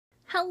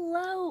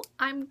Hello,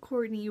 I'm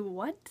Courtney,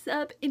 what's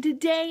up? And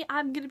today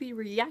I'm gonna be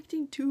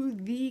reacting to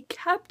the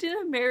Captain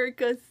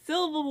America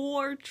Civil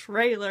War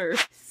trailer.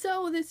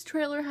 So this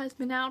trailer has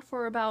been out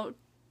for about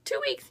 2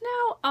 weeks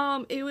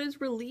now. It was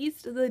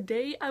released the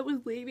day I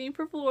was leaving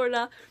for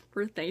Florida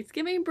for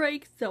Thanksgiving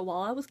break, so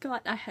while I was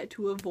gone I had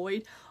to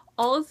avoid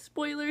all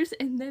spoilers,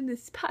 and then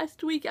this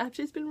past week I've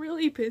just been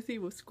really busy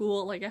with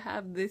school. Like, I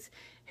have this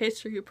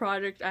history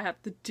project I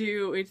have to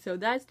do, and so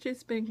that's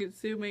just been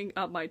consuming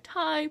up my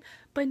time.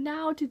 But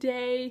now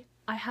today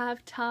I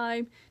have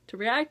time to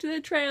react to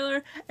the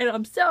trailer and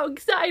I'm so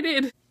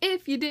excited!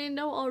 If you didn't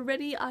know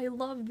already, I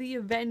love the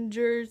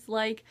Avengers.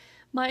 Like,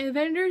 my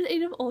Avengers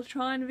Age of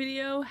Ultron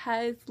video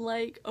has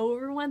like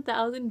over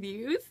 1,000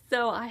 views,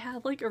 so I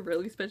have like a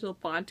really special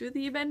bond with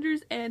the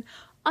Avengers, and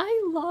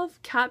I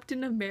love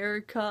Captain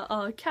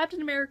America.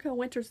 Captain America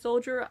Winter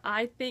Soldier,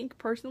 I think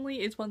personally,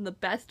 is one of the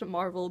best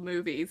Marvel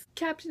movies.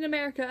 Captain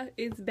America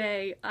is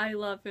bae. I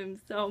love him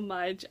so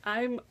much.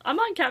 I'm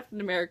on Captain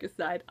America's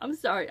side. I'm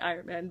sorry,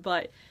 Iron Man,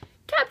 but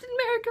Captain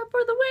America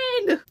for the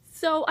win!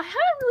 So I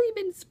haven't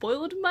really been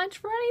spoiled much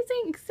for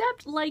anything,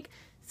 except like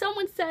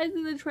someone says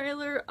in the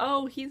trailer,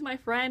 oh, he's my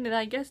friend, and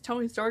I guess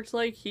Tony Stark's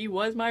like, he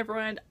was my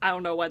friend. I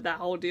don't know what that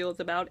whole deal is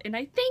about, and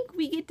I think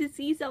we get to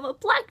see some of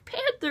Black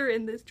Panther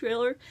in this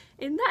trailer,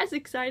 and that's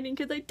exciting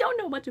because I don't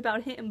know much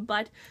about him,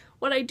 but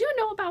what I do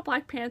know about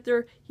Black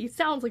Panther, he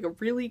sounds like a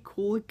really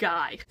cool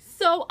guy.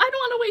 So I don't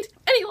want to waste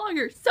any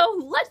longer,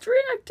 so let's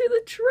react to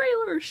the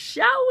trailer,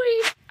 shall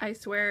we? I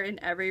swear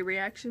in every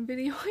reaction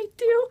video I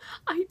do,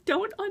 I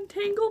don't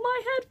untangle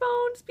my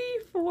headphones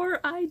before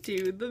I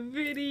do the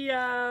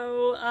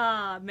video.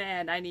 Ah,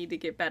 man, I need to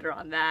get better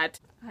on that.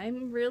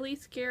 I'm really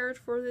scared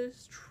for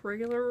this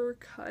trailer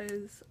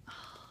because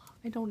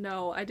I don't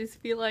know. I just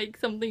feel like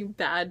something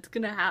bad's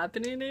gonna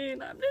happen in it,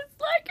 and I'm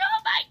just like,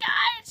 oh my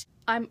gosh!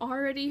 I'm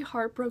already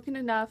heartbroken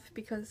enough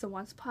because the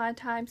Once Upon a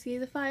Time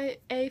season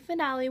a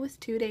finale was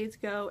 2 days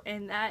ago,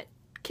 and that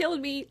killed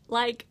me.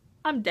 Like,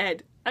 I'm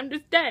dead. I'm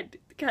just dead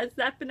because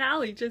that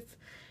finale just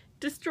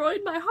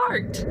destroyed my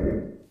heart.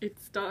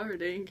 It's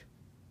starting.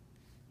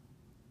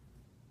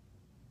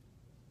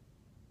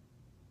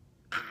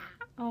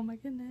 Oh my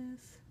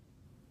goodness.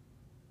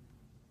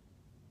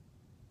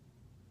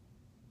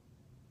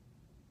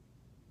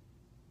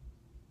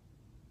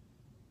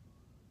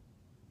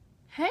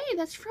 Hey,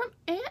 that's from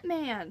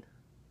Ant-Man.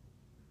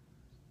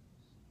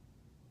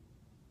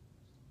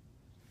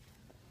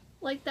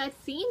 Like that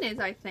scene is,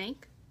 I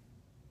think.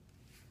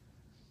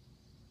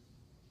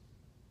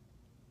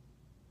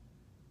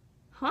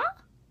 Huh?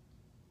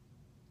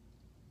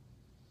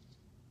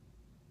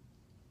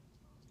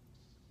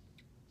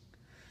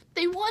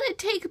 They want to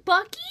take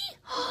Bucky?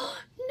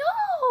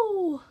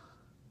 No!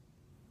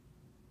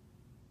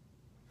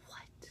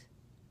 What?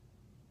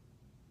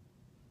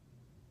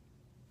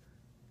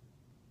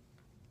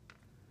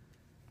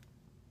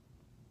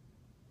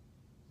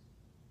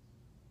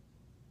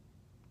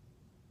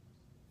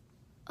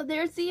 Oh,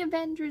 there's the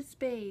Avengers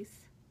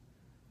base.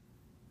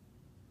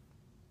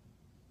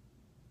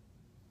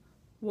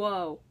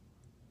 Whoa.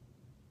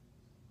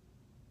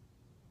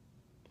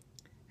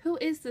 Who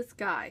is this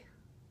guy?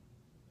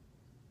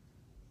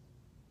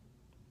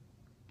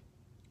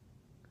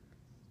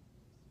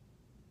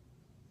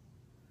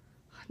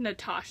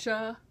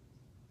 Natasha?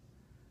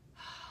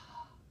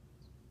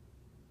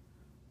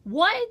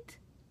 What?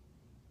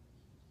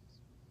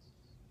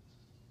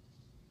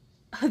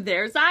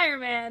 There's Iron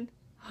Man.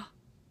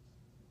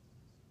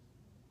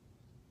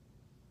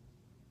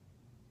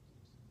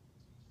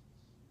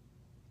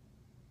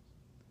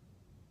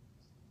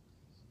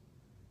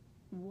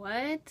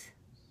 What?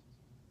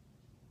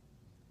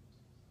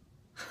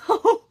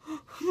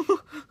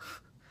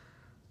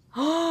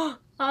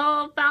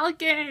 Oh,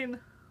 Falcon!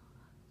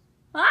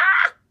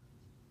 Ah!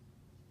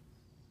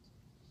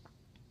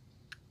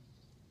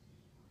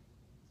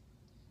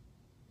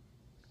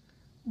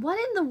 What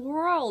in the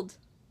world?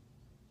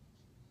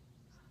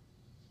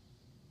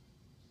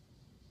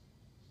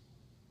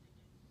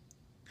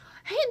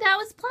 Hey, that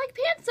was Black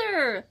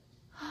Panther!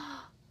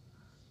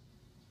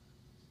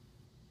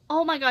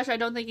 Oh my gosh, I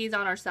don't think he's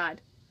on our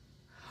side.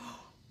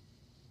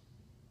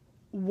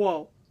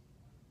 Whoa.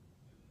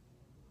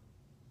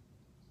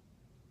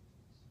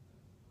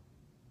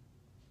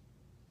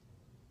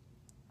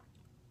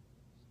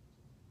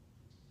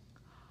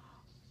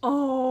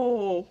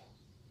 Oh.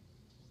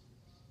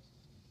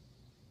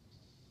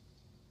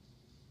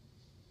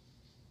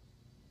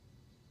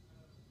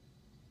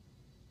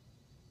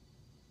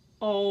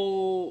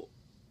 Oh.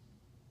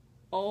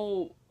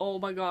 Oh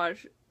my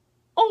gosh.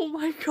 Oh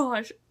my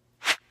gosh.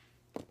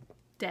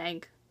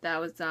 Dang. That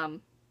was,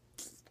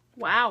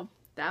 wow.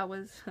 That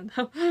was an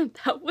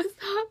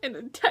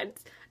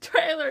intense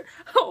trailer.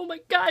 Oh my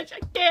gosh, I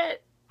can't.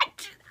 I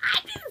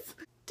just,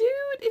 dude,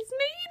 it's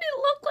making it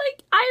look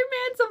like Iron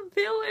Man's a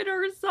villain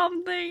or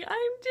something.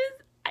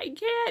 I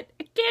can't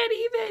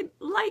even,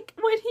 like,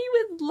 when he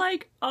was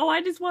like, oh,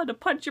 I just wanted to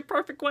punch your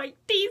perfect white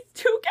teeth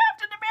to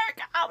Captain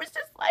America, I was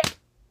just like,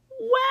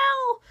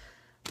 well,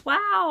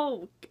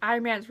 wow,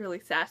 Iron Man's really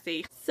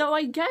sassy. So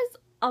I guess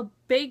a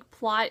big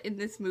plot in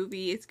this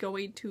movie is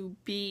going to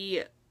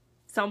be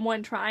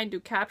someone trying to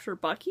capture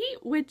Bucky,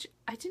 which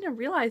I didn't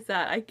realize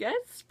that. I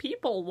guess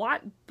people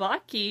want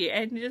Bucky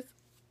and just...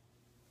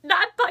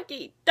 Not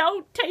Bucky!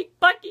 Don't take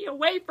Bucky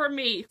away from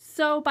me!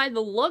 So by the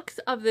looks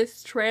of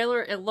this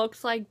trailer, it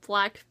looks like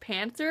Black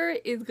Panther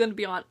is gonna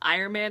be on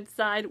Iron Man's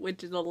side,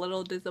 which is a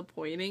little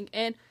disappointing.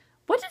 And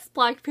what does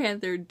Black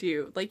Panther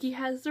do? Like, he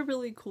has a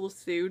really cool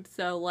suit,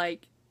 so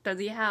like, does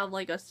he have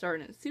like a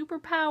certain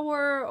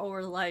superpower,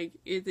 or like,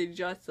 is it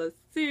just a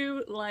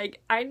suit?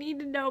 Like, I need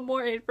to know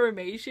more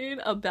information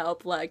about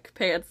Black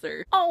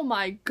Panther. Oh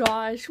my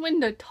gosh, when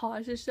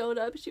Natasha showed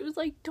up, she was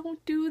like,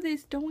 don't do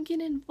this, don't get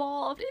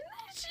involved. And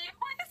then she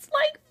was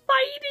like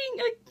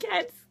fighting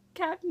against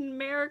Captain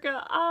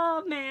America.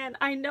 Oh man,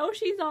 I know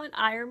she's on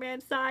Iron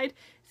Man's side,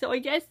 so I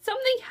guess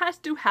something has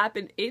to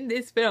happen in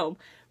this film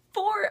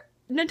for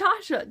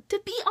Natasha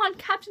to be on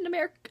Captain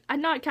America,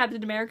 not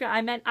Captain America,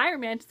 I meant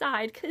Iron Man's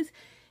side, because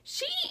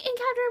she and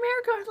Captain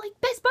America are like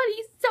best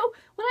buddies. So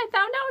when I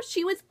found out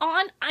she was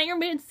on Iron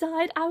Man's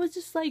side, I was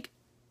just like,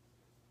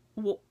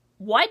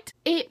 what?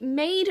 It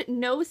made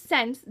no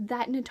sense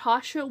that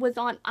Natasha was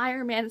on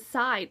Iron Man's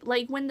side.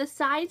 Like, when the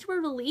sides were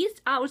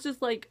released, I was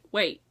just like,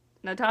 wait,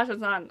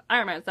 Natasha's on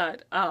Iron Man's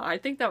side. I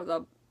think that was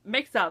a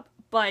mix-up,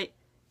 but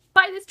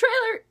by this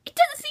trailer, it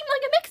doesn't seem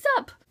like a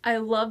mix-up. I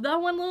love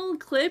that one little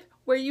clip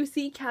where you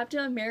see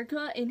Captain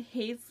America and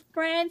his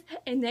friends,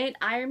 and then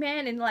Iron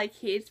Man and like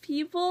his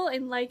people,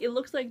 and like it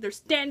looks like they're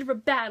standing for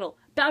battle,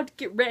 about to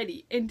get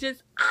ready, and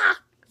just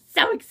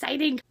so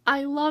exciting.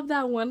 I love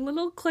that one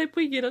little clip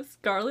we get of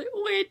Scarlet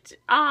Witch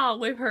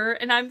with her,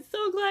 and I'm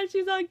so glad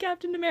she's on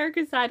Captain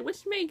America's side,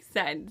 which makes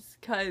sense,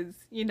 cause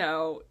you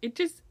know,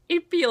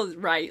 it feels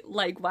right.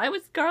 Like, why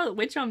would Scarlet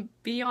Witch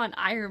be on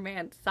Iron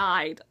Man's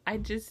side?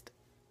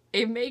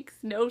 It makes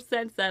no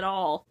sense at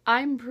all.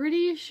 I'm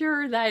pretty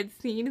sure that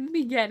scene in the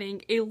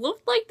beginning, it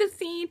looked like the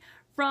scene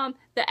from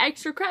the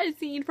extra credit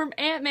scene from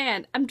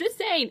Ant-Man. I'm just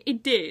saying,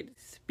 it did.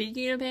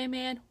 Speaking of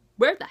Ant-Man,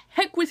 where the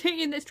heck was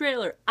he in this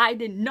trailer? I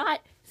did not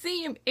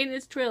see him in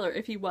this trailer.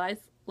 If he was,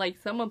 like,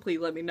 someone please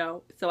let me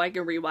know so I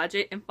can rewatch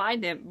it and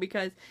find him,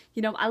 because,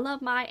 you know, I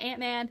love my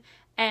Ant-Man,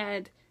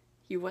 and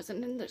he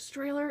wasn't in this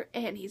trailer,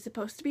 and he's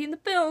supposed to be in the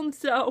film,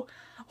 so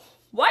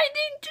why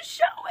didn't you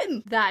show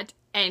him? That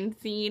end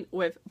scene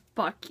with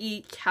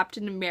Bucky,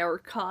 Captain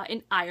America,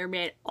 and Iron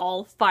Man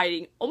all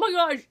fighting. Oh my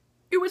gosh,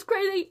 it was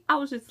crazy. I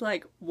was just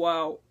like,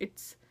 whoa,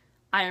 it's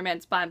Iron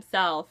Man's by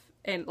himself.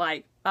 And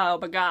like, oh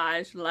my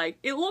gosh, like,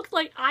 it looks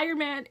like Iron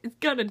Man is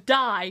gonna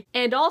die.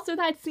 And also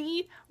that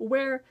scene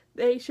where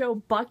they show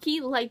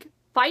Bucky, like,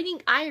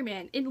 fighting Iron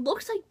Man. It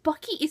looks like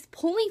Bucky is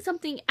pulling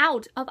something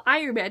out of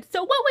Iron Man.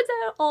 So what was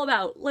that all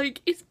about?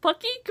 Like, is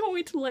Bucky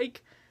going to,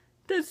 like,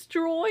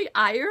 destroy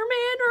Iron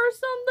Man or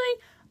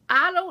something?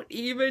 I don't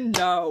even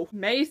know.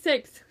 May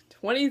 6th,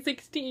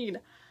 2016.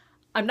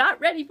 I'm not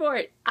ready for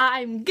it.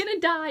 I'm gonna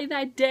die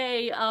that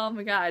day. Oh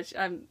my gosh,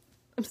 I'm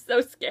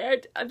so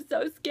scared. I'm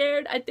so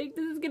scared. I think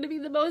this is gonna be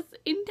the most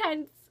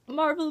intense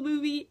Marvel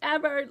movie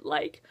ever.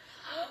 Like,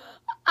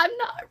 I'm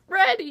not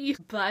ready.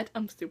 But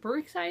I'm super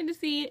excited to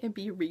see it and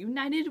be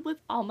reunited with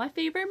all my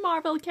favorite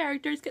Marvel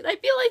characters, because I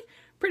feel like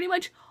pretty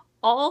much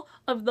all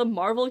of the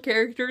Marvel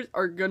characters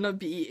are gonna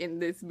be in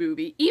this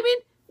movie. Even,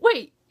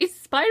 wait, is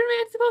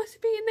Spider-Man supposed to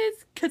be in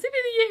this? Because if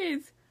he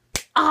is,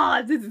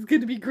 this is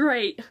gonna be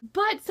great.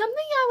 But something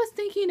I was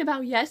thinking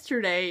about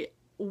yesterday,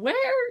 where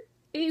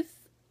is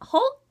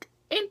Hulk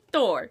and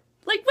Thor?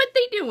 Like, what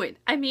they doing?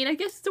 I mean, I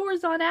guess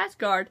Thor's on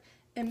Asgard,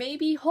 and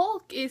maybe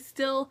Hulk is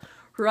still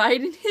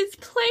riding his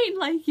plane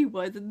like he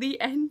was at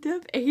the end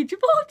of Age of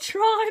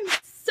Ultron.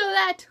 So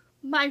that,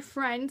 my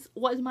friends,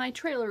 was my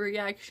trailer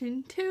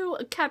reaction to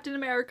Captain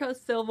America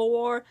Civil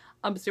War.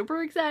 I'm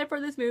super excited for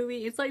this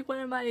movie. It's like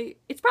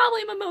it's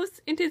probably my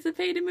most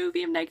anticipated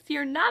movie of next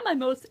year. Not my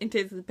most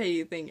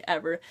anticipated thing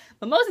ever.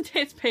 My most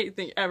anticipated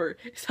thing ever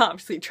is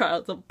obviously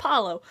Trials of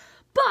Apollo.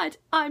 But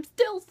I'm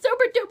still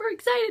super duper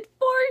excited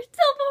for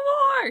Civil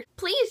War!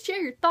 Please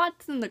share your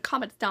thoughts in the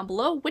comments down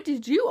below. What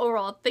did you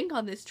overall think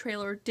on this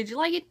trailer? Did you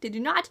like it? Did you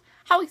not?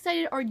 How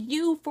excited are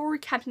you for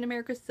Captain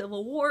America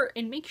Civil War?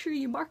 And make sure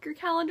you mark your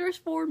calendars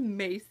for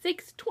May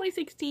 6,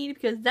 2016,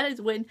 because that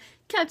is when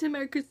Captain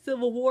America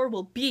Civil War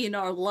will be in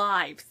our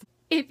lives.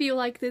 If you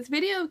like this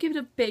video, give it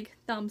a big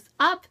thumbs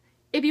up.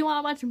 If you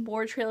want to watch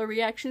more trailer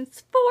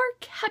reactions for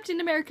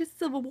Captain America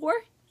Civil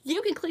War,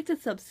 you can click the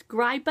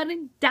subscribe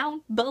button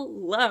down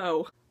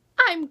below.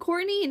 I'm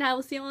Courtney, and I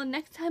will see you all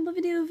next time with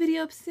a new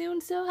video up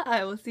soon, so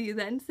I will see you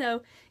then.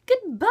 So,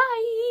 goodbye!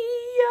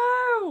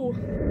 Yo!